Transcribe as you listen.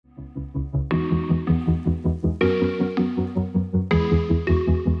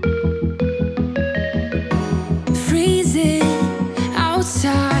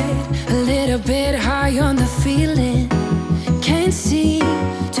feeling, can't seem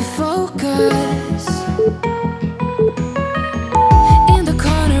to focus. In the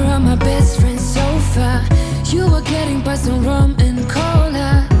corner of my best friend's sofa, you were getting buzzed on rum and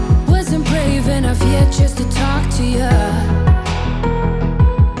cola. Wasn't brave enough yet just to talk to you.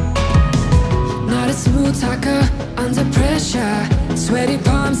 Not a smooth talker under pressure. Sweaty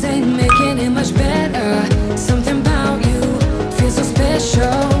palms ain't making it much better. Something about you feels so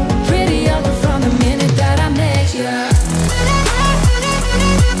special. Pretty over from the minute that I met you.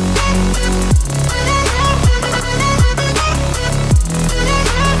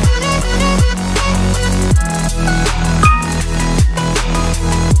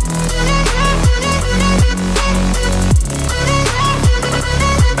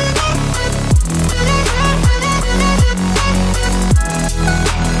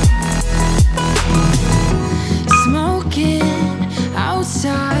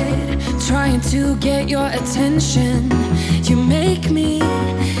 Trying to get your attention, you make me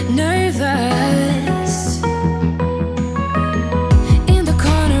nervous. In the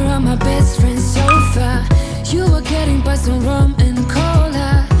corner of my best friend's sofa, you were getting buzzed on rum and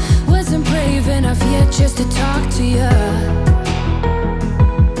cola. Wasn't brave enough yet just to talk to you.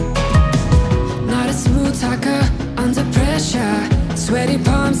 Not a smooth talker under pressure. Sweaty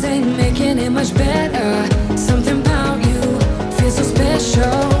palms ain't making it much better. Something about you feels so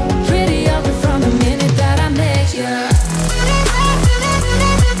special. Pretty over from the minute that I met you.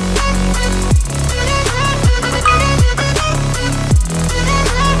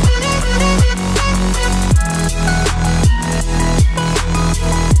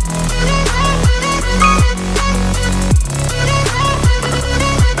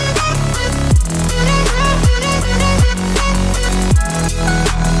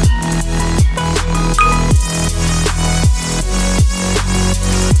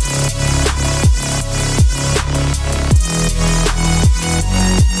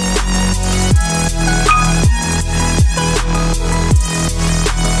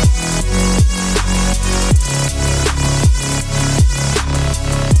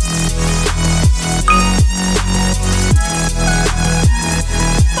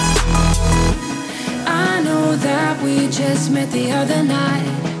 Met the other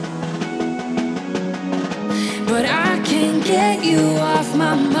night, but I can't get you off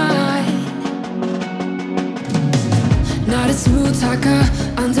my mind. Not a smooth talker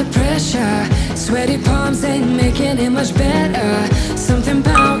under pressure. Sweaty palms ain't making it much better. Something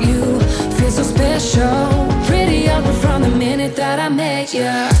about you feels so special. Pretty over from the minute that I met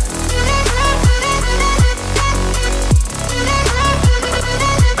you.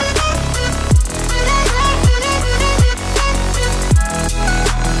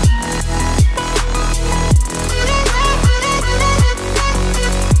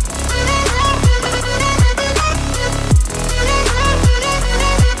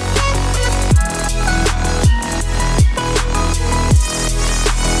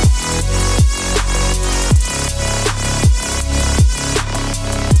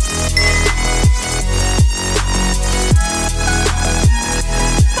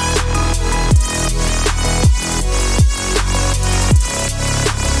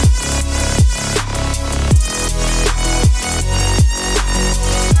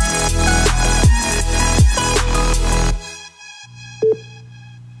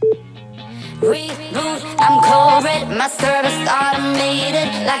 Reboot, I'm cold red, my service automated,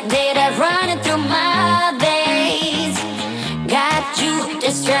 like data running through my veins. Got you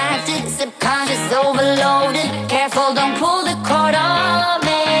distracted, subconscious overloaded. Careful, don't pull the cord on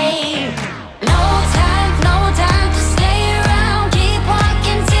me. No time to stay around. Keep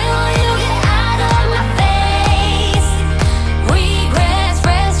walking till you get out of my face. Regrets,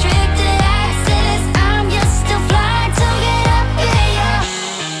 restricted access. I'm just a flight to get up here.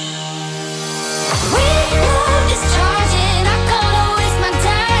 We love discharging. I can't waste my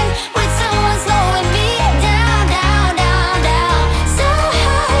time with someone slowing me down, down, down, down. So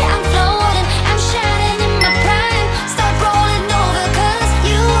high, I'm floating, I'm shining in my prime. Start rolling.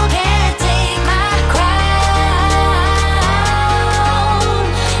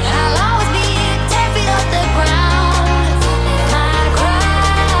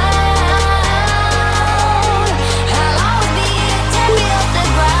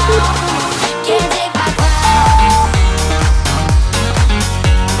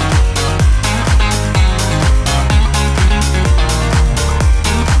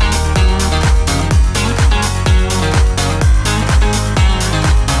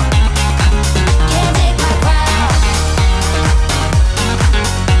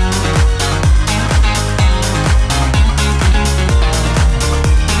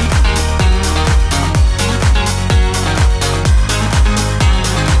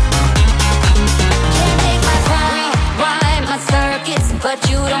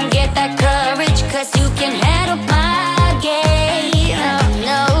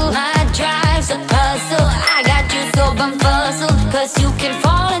 can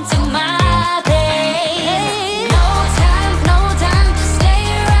fall into my pace. No time, no time to stay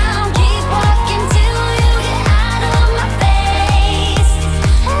around. Keep walking till you get out of my face.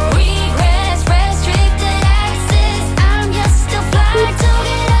 Regrets, restricted access. I'm just a flight to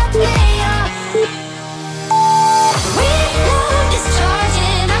get up here. We love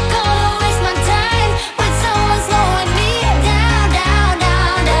discharging. I'm gonna waste my time with someone slowing me down, down,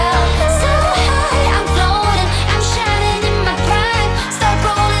 down, down. So high, I'm floating, I'm shining in my prime. Start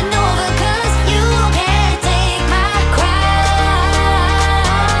rolling over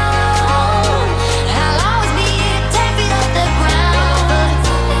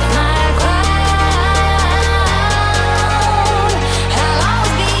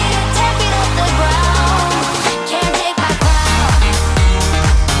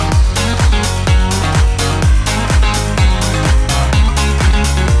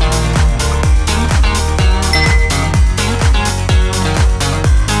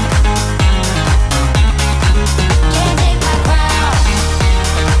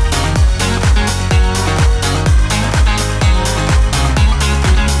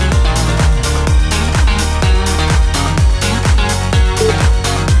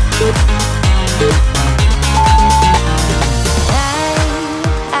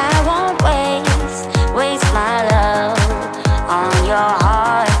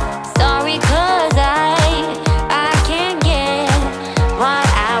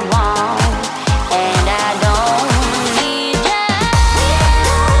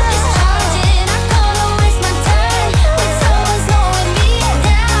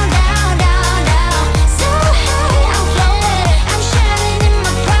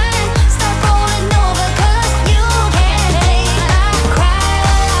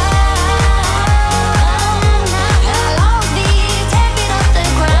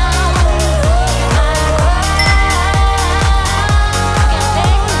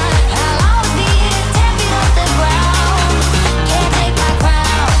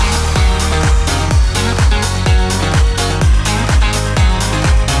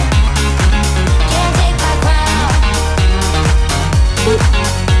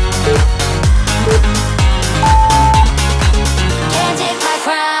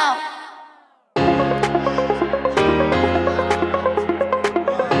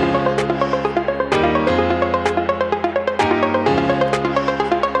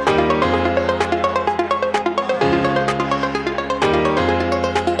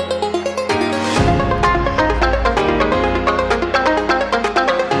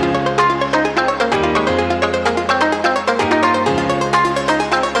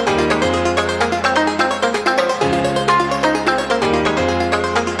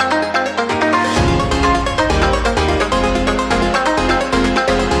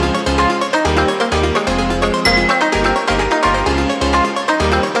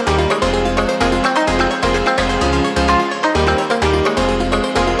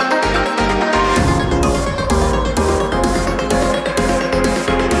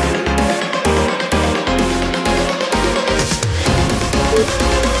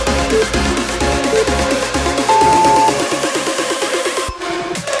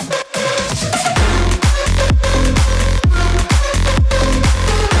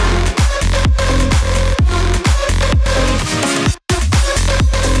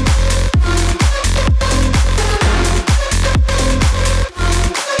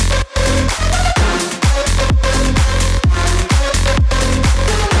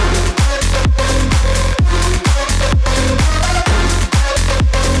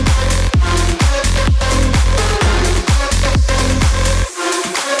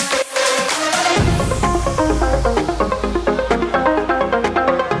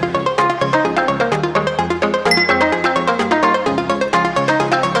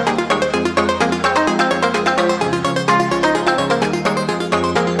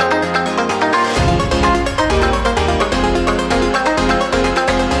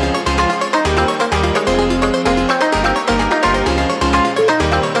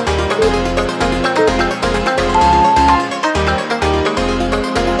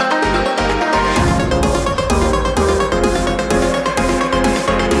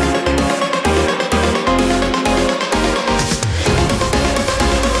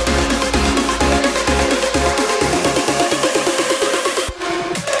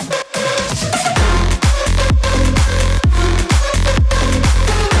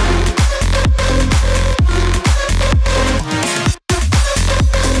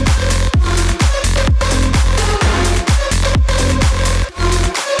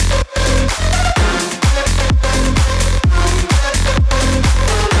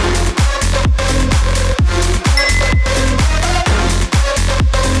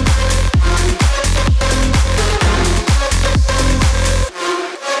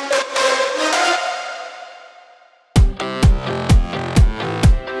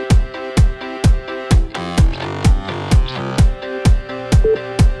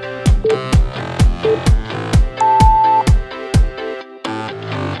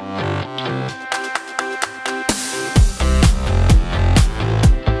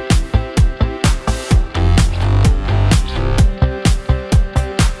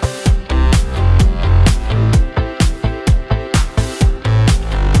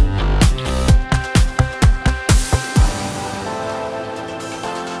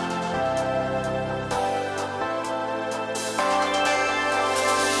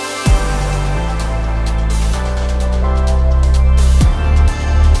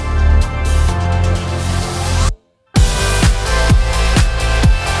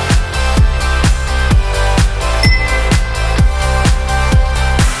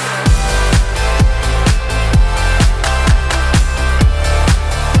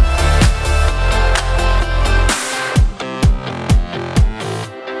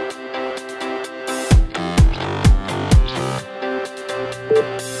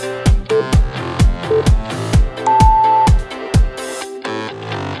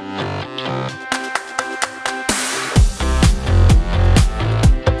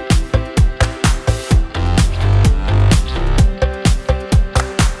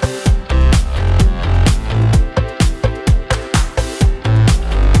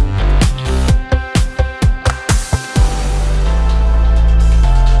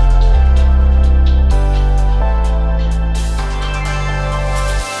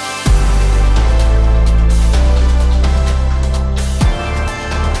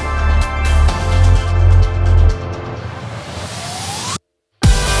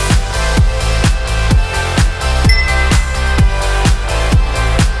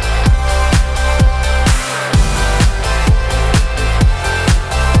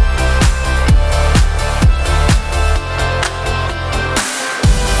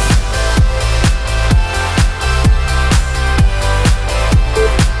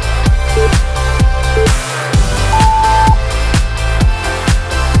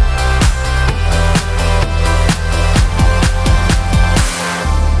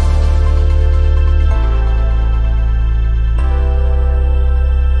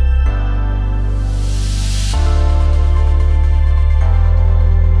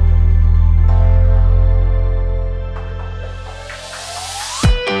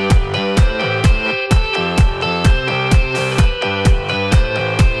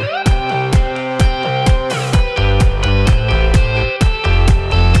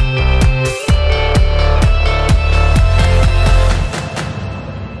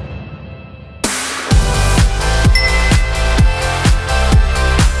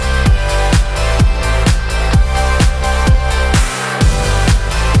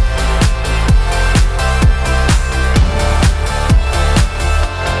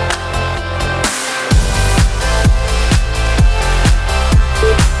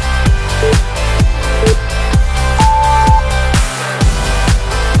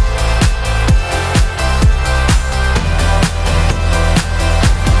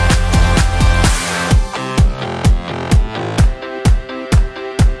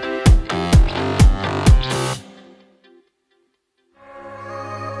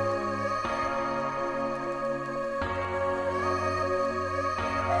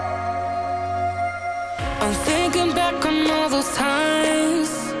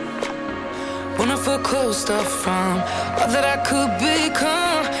wanna feel close up from all that I could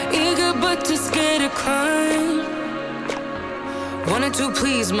become. Eager but too scared to climb. Wanted to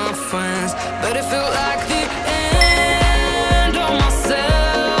please my friends, but it felt like the end on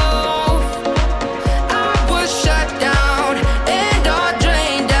myself. I was shut down and all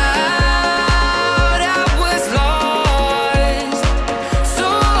drained out. I was lost, so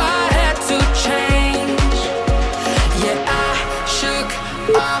I had to change. Yeah, I shook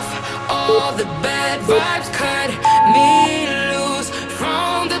off all the bad vibes, cut me loose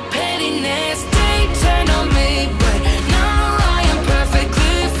from the pettiness they turned on me. But now I am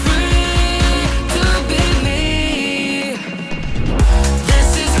perfectly free to be me. This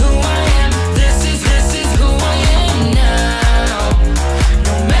is who I am, this is who I am now.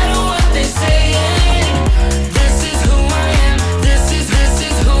 No matter what they say, this is who I am, this is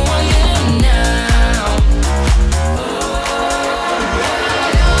who I am now.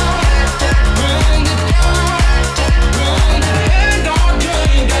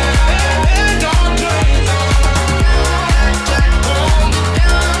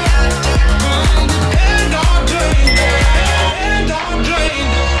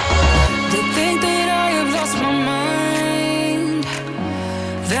 They think that I have lost my mind,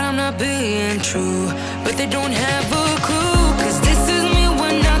 that I'm not being true, but they don't have a clue. Cause this is me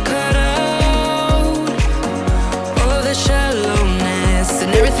when I cut out all the shallowness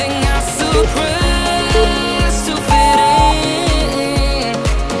and everything I suppress to fit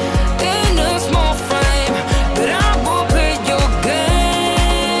in a small frame. But I won't play your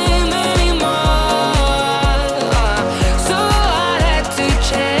game anymore, so I had to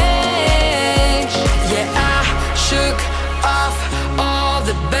change. Yeah, I shook off all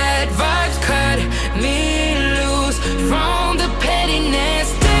the bad vibes, cut me loose from the pettiness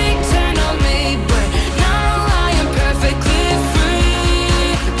they turned on me. But now I am perfectly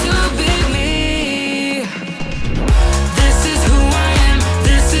free to be me. This is who I am,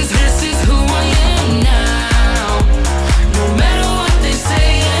 this is who I am now. No matter what they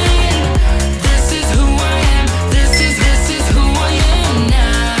say, this is who I am, this is who I am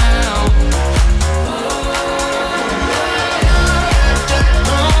now.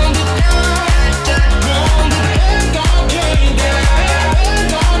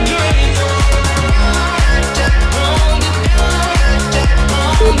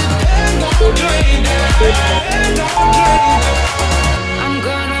 I'm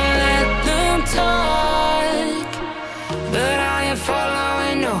gonna let them talk, but I ain't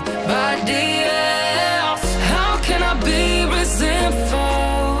following nobody else. How can I be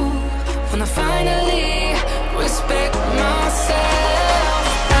resentful when I finally respect myself?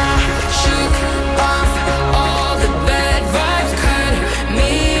 I shook off all the bad vibes, cut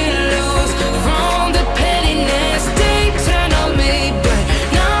me loose from the pettiness they turned on me. But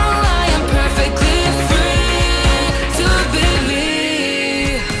now I am perfectly free to be me.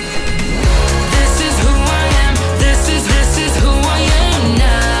 This is who I am, this is who I am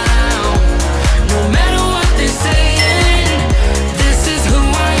now. No matter what they say, this is who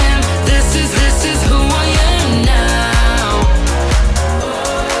I am, this is who I am now.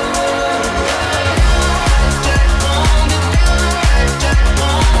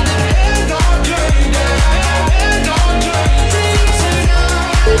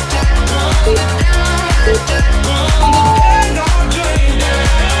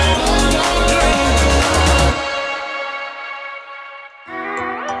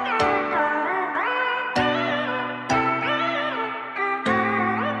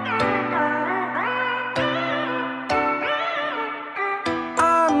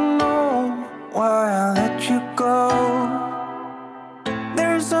 I know why I let you go.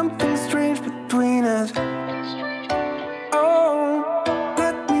 There's something strange between us. Oh,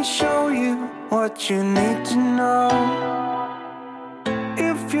 let me show you what you need to know.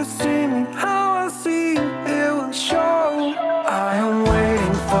 If you see me how I see you, it will show. I am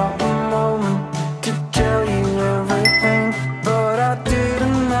waiting for a moment to tell you everything, but I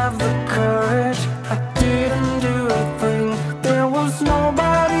didn't have the courage, I didn't do a thing. There was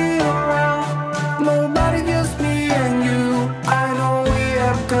nobody around, nobody, just me and you. I know we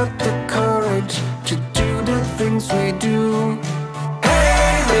have got the courage to do the things we do.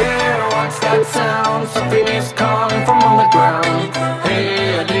 Hey there, what's that sound? Something is calling from on the ground.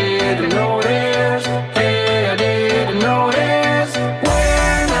 Hey, I didn't notice. Hey, I didn't notice.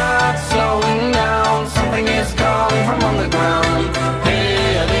 We're not slowing down. Something is calling from on the ground.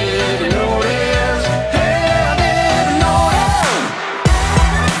 Hey, I didn't notice. Hey, I didn't notice.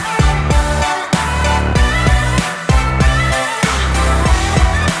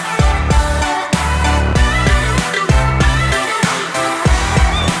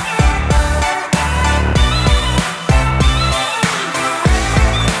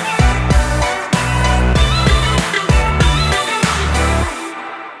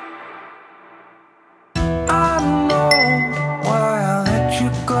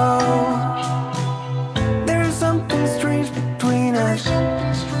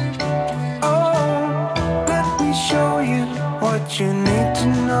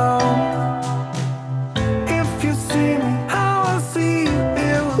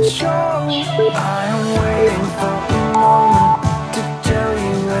 I am waiting for a moment to tell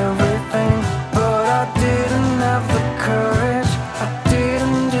you everything, but I didn't have the courage, I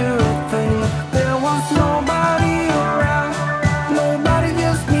didn't do a thing. There was nobody around, nobody,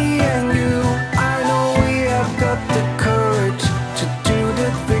 just me and you. I know we have got the courage to do the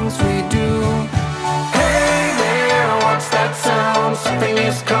things we do. Hey there, what's that sound? Something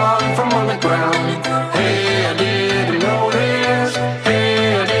is calling from on the ground. Hey, I didn't notice.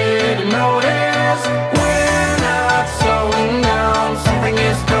 Hey, I didn't notice. We're not slowing down. Something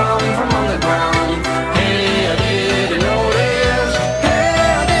is calling from on the ground. Hey, I didn't notice. Hey,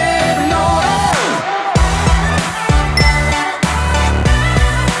 I didn't notice.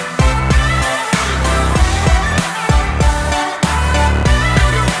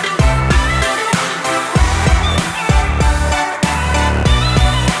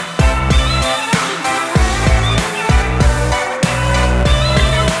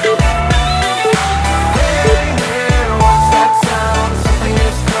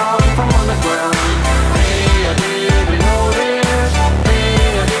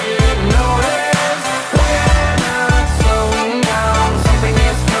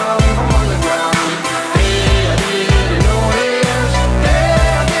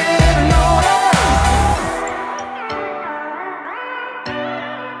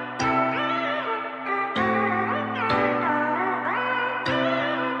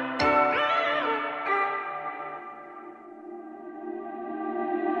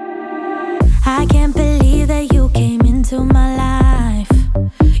 I can't believe that you came into my life.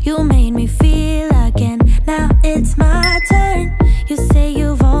 You made me feel again, now it's my turn. You say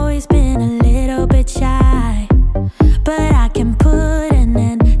you've always been a little bit shy, but I can put an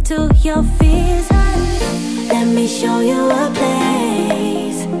end to your fears. Let me show you a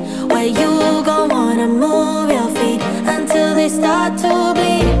place where you gon' wanna move your feet until they start to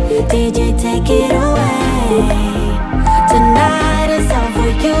bleed. DJ, take it away. Tonight is all for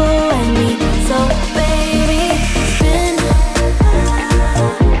you and me. So baby, spin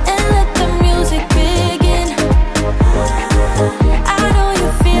and let the music begin. I know you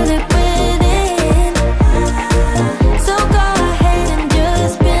feel it within, so go ahead and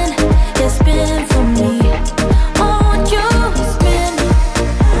just spin. Yeah, spin for me. Won't you spin?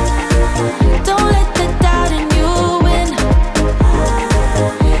 Don't let the doubt in you win.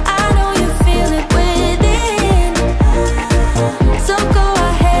 I know you feel it within, so go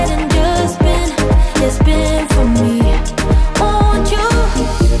ahead and just spin. Yeah, spin for me. Won't you?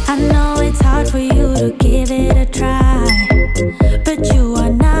 I know it's hard for you to give it a try, but you are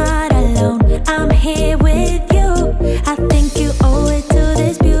not alone. I'm here with you. I think you owe it to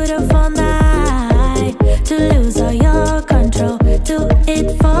this beautiful night to lose all your control. Do it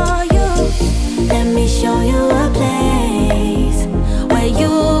for you. Let me show you a place where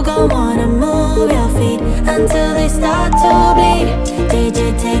you gon' wanna move your feet until they start to bleed. DJ,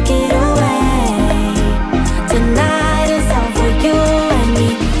 take it away. Tonight is all for you and me.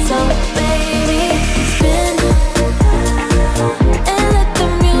 So baby, spin and let the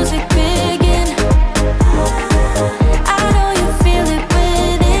music begin. I know you feel it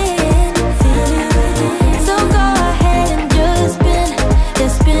within, so go ahead and just spin. Yeah,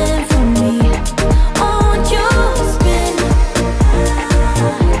 spin for me. Won't you spin?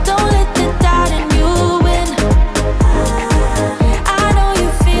 Don't let the doubt in you win. I know you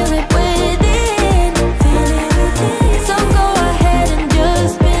feel it within, so go ahead and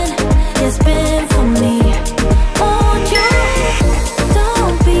just spin. Yeah, spin for me. Won't you?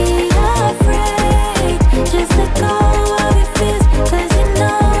 Don't be afraid, just let go of your fears, 'cause you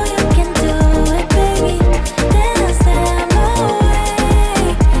know you can do it, baby. Dance them away.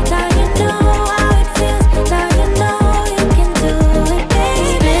 Now you know how it feels. Now you know you can do it,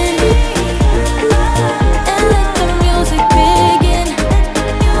 baby. And let the music begin.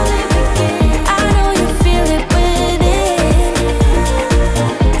 I know you feel it within,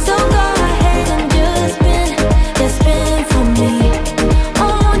 so go ahead and just spin. Yeah, spin for me.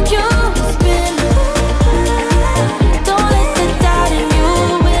 Won't you spin? Don't let the doubt in you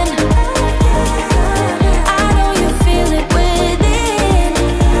win. I know you feel it within,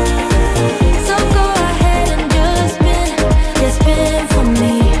 so go ahead and just spin. Yeah, spin for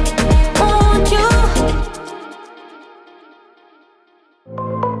me. Won't you?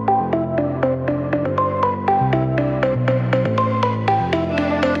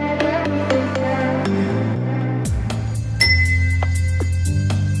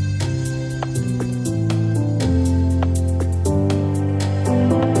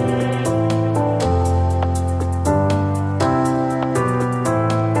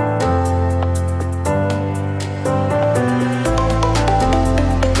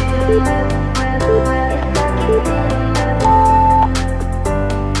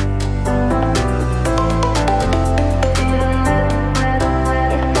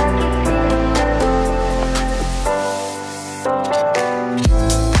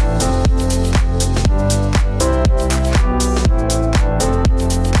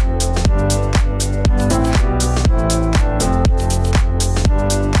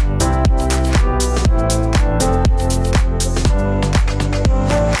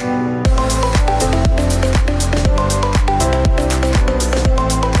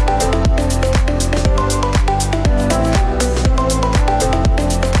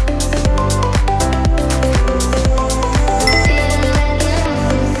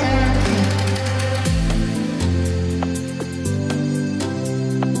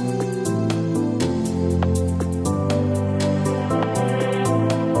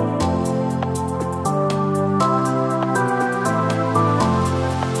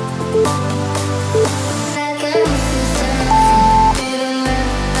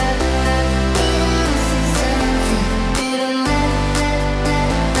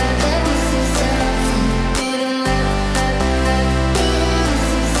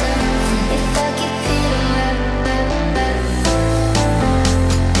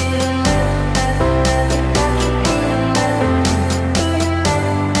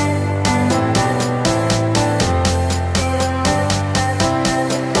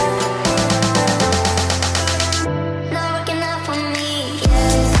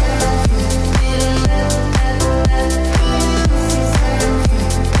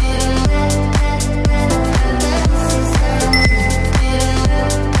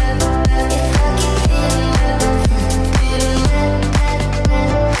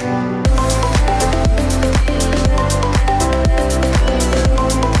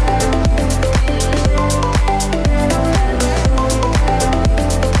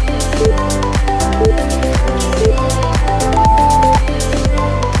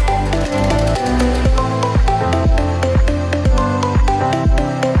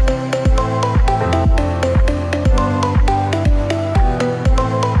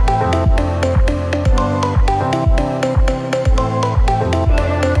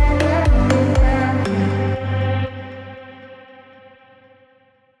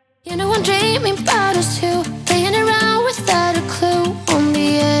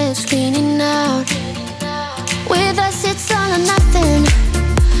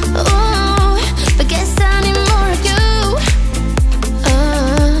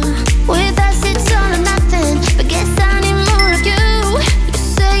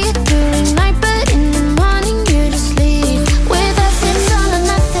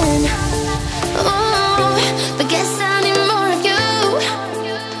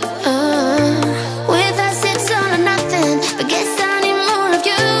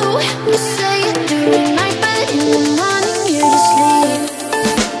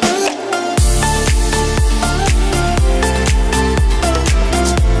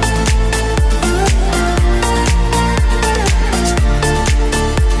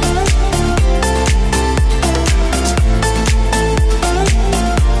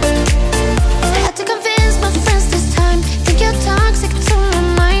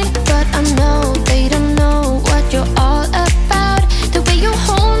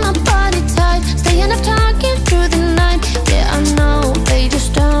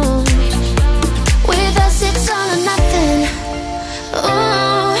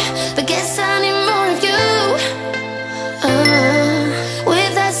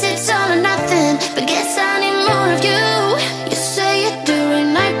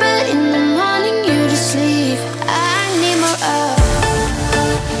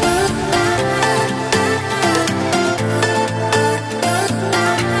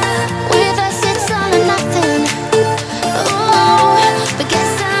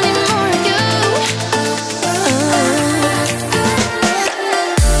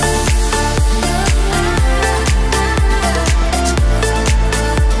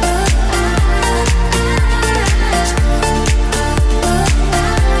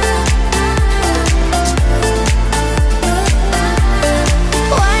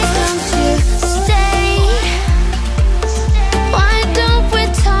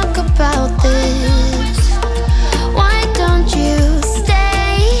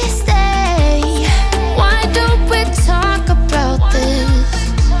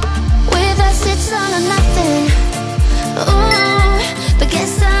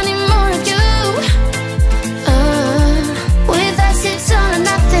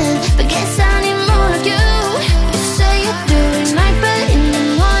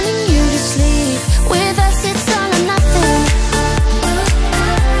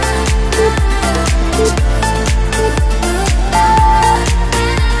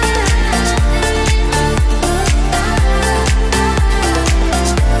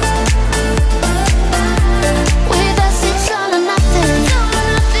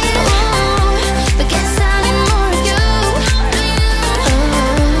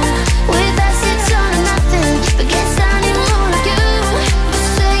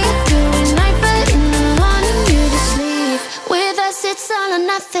 it's all or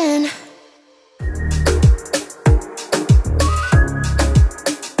nothing.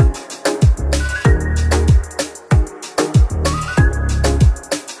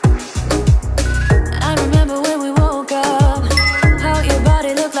 I remember when we woke up, how your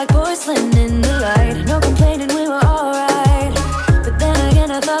body looked like porcelain in the light. No complaining, we were alright. But then again,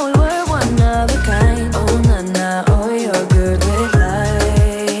 I thought we were one of a kind. Oh na na, oh you're good with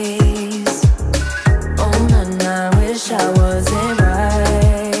lies. Oh na na, wish I wasn't right.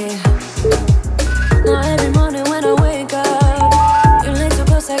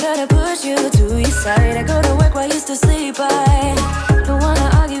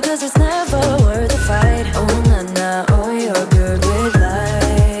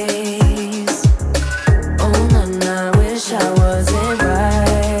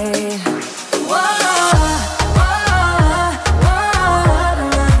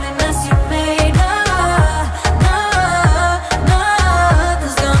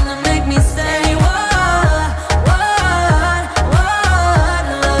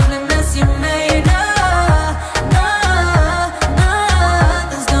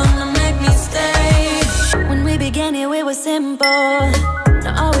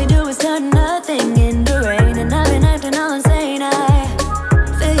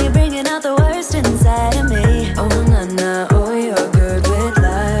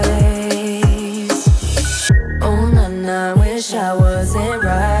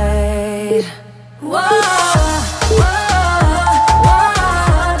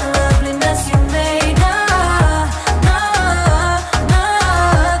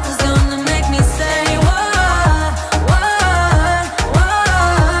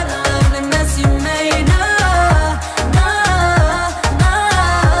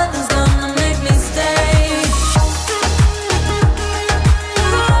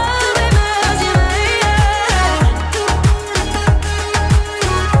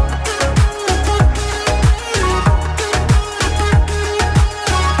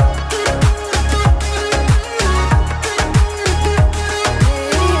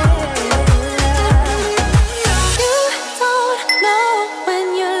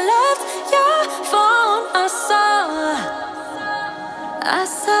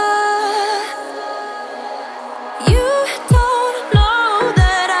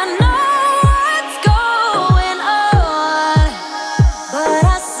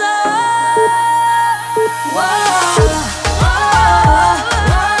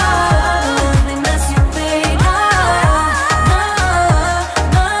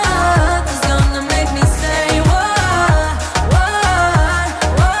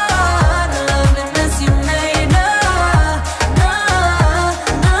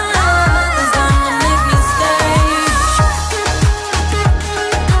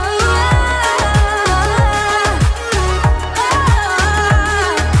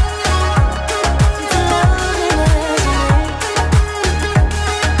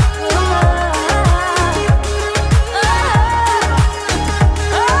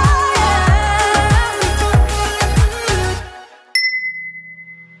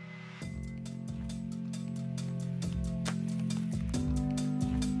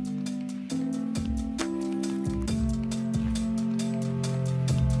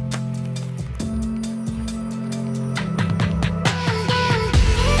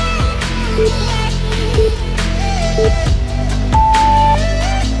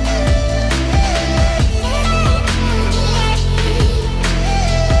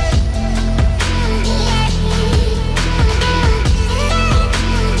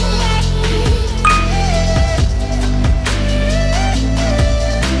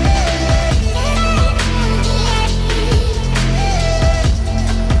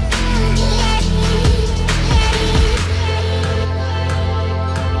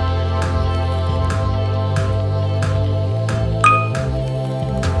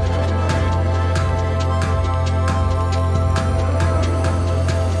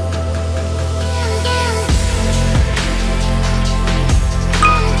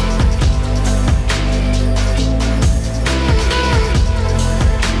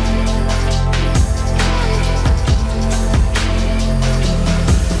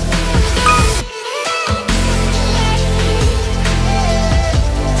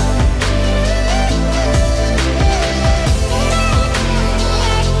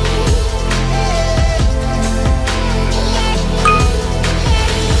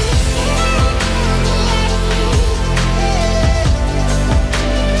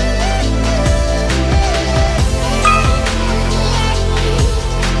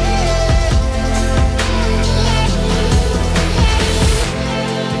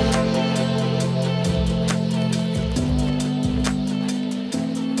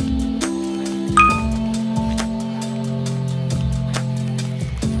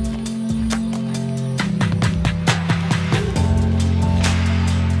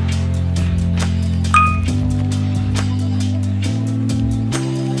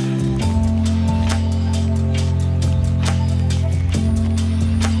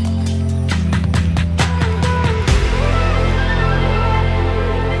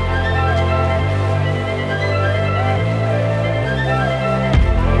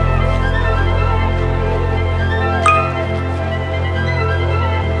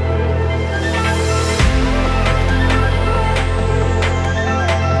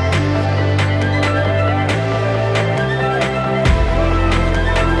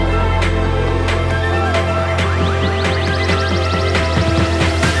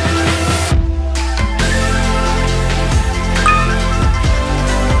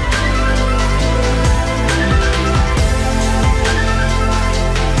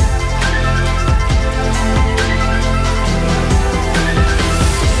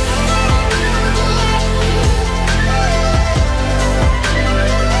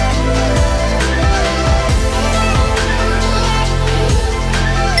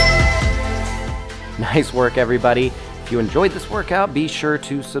 Nice work, everybody. If you enjoyed this workout, be sure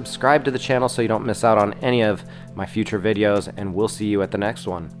to subscribe to the channel so you don't miss out on any of my future videos, and we'll see you at the next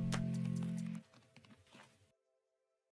one.